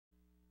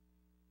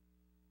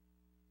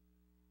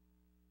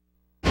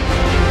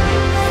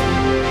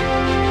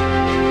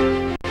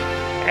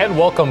And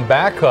welcome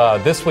back.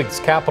 This week's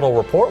Capitol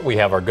Report, we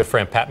have our good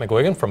friend Pat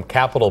McGuigan from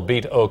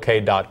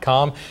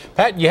CapitolBeatOK.com.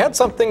 Pat, you had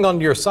something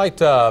on your site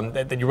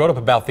that you wrote up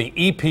about the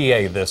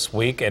EPA this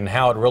week and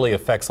how it really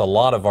affects a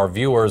lot of our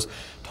viewers.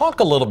 Talk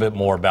a little bit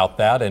more about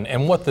that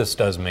and what this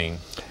does mean.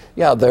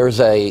 Yeah,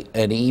 there's an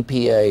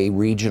EPA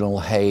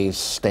regional haze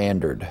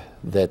standard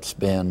that's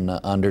been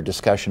under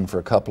discussion for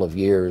a couple of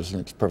years,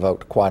 and it's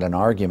provoked quite an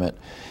argument.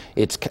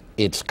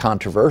 It's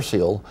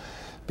controversial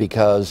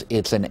because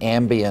it's an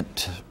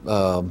ambient,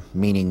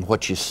 meaning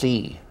what you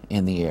see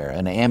in the air,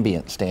 an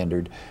ambient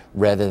standard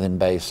rather than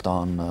based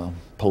on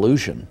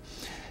pollution.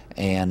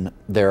 And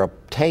they're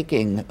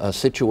taking a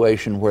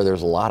situation where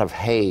there's a lot of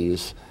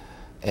haze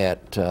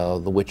at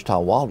the Wichita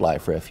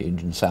Wildlife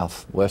Refuge in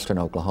southwestern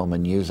Oklahoma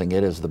and using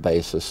it as the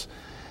basis,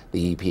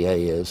 the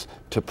EPA is,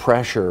 to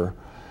pressure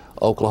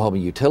Oklahoma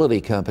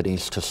utility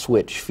companies to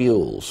switch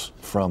fuels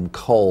from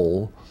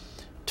coal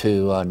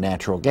to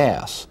natural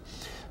gas.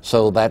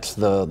 So that's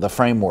the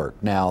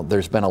framework. Now,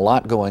 there's been a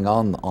lot going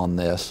on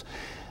this.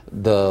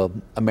 The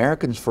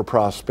Americans for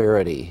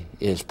Prosperity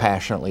is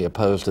passionately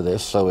opposed to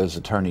this, so is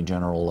Attorney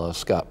General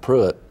Scott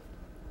Pruitt.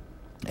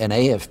 And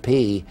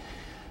AFP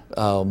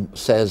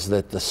says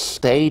that the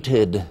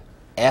stated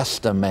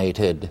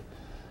estimated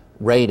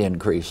rate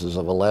increases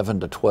of 11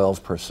 to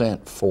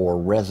 12% for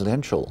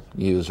residential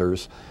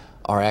users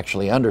are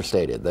actually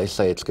understated. They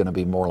say it's going to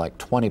be more like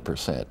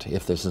 20%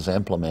 if this is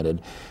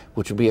implemented,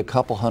 which would be a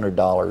couple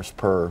 $100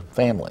 per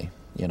family,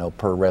 you know,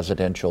 per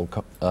residential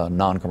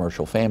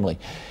non-commercial family.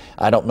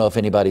 I don't know if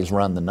anybody's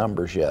run the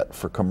numbers yet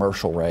for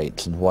commercial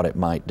rates and what it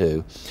might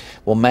do.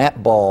 Well,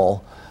 Matt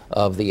Ball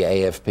of the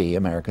AFP,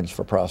 Americans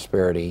for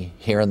Prosperity,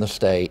 here in the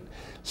state,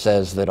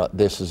 says that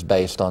this is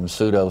based on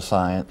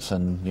pseudoscience,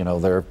 and you know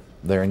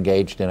they're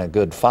engaged in a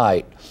good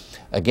fight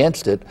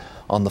against it.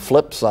 On the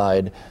flip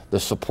side, the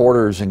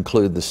supporters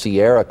include the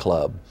Sierra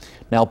Club.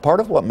 Now, part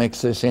of what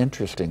makes this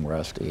interesting,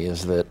 Rusty,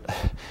 is that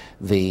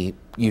the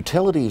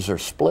utilities are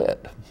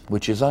split,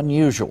 which is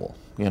unusual.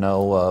 You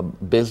know,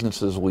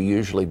 businesses will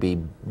usually be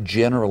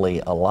generally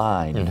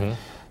aligned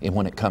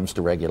when it comes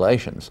to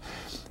regulations.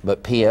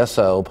 But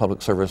PSO,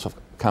 Public Service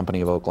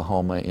Company of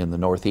Oklahoma, in the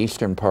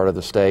northeastern part of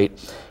the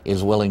state,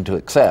 is willing to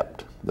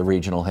accept the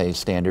regional haze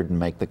standard and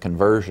make the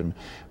conversion,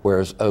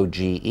 whereas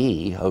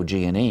OG&E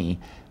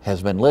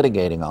has been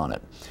litigating on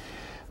it.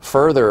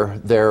 Further,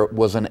 there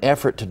was an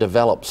effort to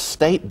develop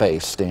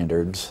state-based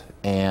standards,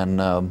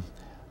 and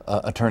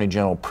Attorney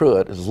General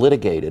Pruitt has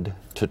litigated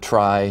to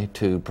try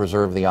to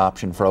preserve the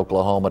option for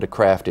Oklahoma to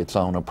craft its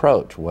own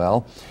approach.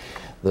 Well,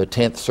 the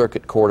 10th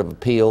Circuit Court of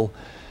Appeal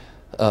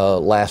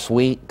last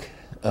week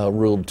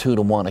ruled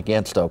 2-1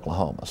 against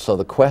Oklahoma. So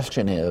the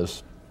question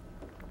is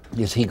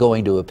he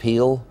going to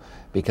appeal?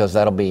 Because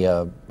that'll be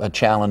a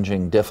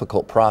challenging,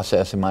 difficult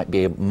process. He might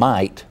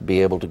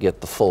be able to get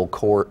the full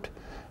court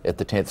at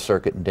the 10th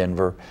Circuit in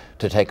Denver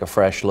to take a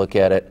fresh look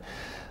at it,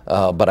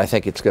 but I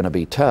think it's going to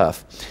be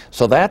tough.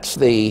 So that's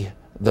the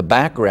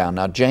background.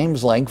 Now,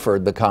 James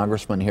Langford, the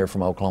congressman here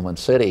from Oklahoma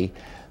City,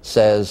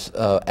 says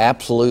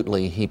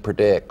absolutely he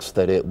predicts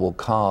that it will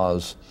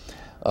cause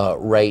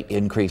rate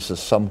increases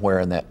somewhere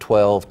in that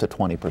 12 to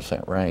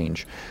 20%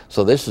 range.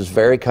 So this is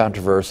very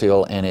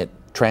controversial, and it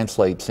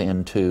translates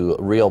into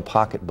real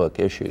pocketbook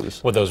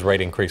issues. Would those rate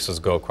increases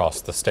go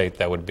across the state?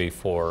 That would be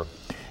for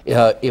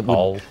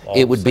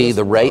it would be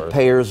the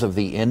ratepayers of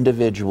the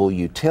individual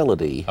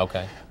utility,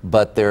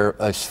 but there are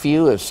as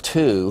few as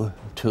 2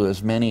 to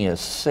as many as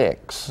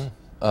 6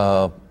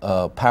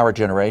 power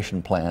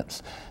generation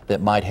plants that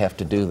might have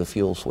to do the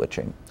fuel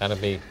switching.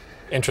 That'd be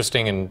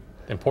interesting and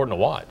important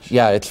to watch.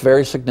 Yeah, it's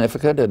very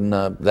significant, and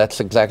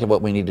that's exactly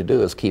what we need to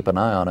do, is keep an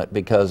eye on it,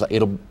 because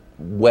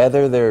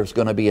whether there's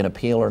going to be an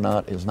appeal or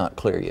not is not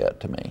clear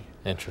yet to me.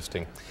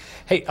 Interesting.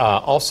 Hey,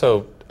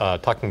 also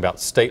talking about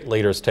state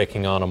leaders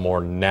taking on a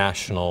more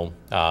national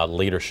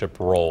leadership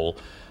role,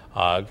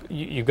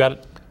 you've got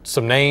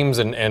some names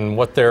and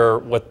what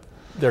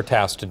they're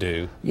tasked to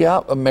do.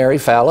 Yeah, Mary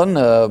Fallon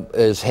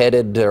is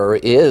headed, or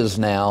is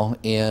now,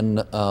 in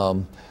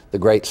the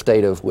great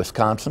state of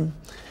Wisconsin,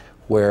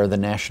 where the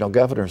National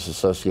Governors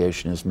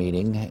Association is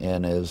meeting,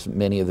 and as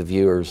many of the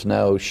viewers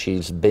know,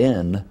 she's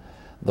been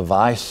the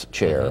vice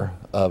chair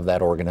of that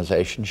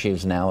organization.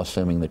 She's now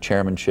assuming the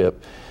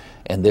chairmanship,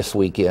 and this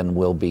weekend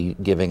will be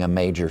giving a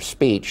major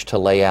speech to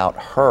lay out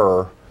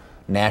her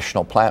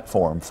national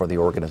platform for the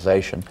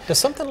organization. Does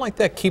something like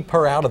that keep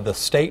her out of the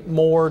state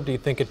more? Do you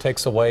think it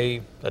takes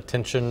away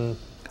attention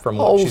from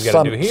what she's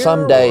got to do here?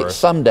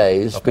 Some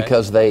days,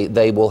 because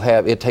they will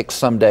have, it takes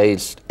some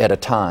days at a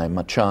time,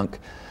 a chunk,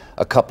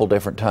 a couple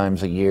different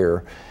times a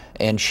year.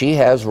 And she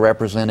has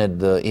represented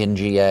the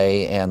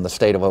NGA and the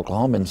state of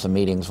Oklahoma in some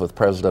meetings with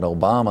President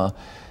Obama.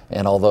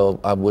 And although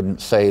I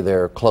wouldn't say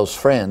they're close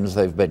friends,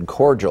 they've been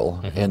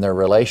cordial in their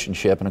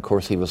relationship. And of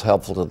course, he was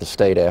helpful to the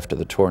state after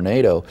the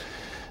tornado.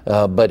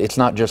 But it's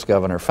not just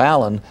Governor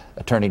Fallon.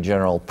 Attorney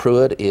General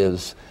Pruitt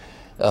is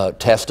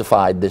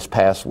testified this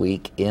past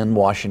week in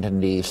Washington,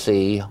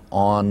 D.C.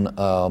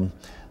 on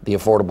the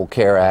Affordable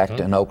Care Act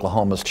and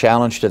Oklahoma's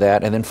challenge to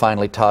that. And then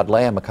finally, Todd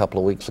Lamb a couple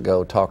of weeks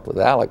ago talked with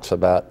Alex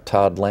about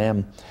Todd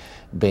Lamb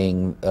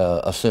being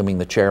assuming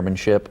the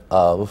chairmanship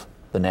of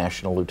the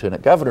National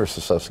Lieutenant Governors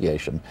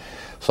Association.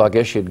 So I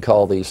guess you'd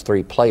call these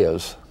three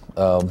players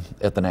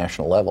at the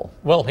national level.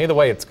 Well, either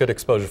way, it's good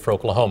exposure for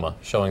Oklahoma,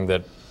 showing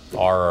that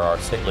our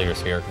state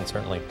leaders here can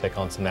certainly take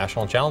on some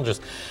national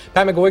challenges.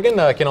 Pat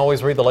McGuigan, can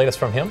always read the latest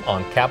from him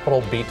on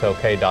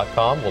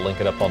capitalbeatok.com. We'll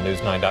link it up on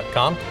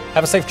news9.com.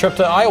 Have a safe trip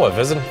to Iowa,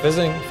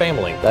 visiting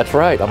family. That's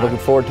right. I'm looking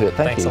forward to it.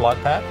 Thanks a lot,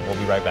 Pat. We'll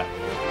be right back.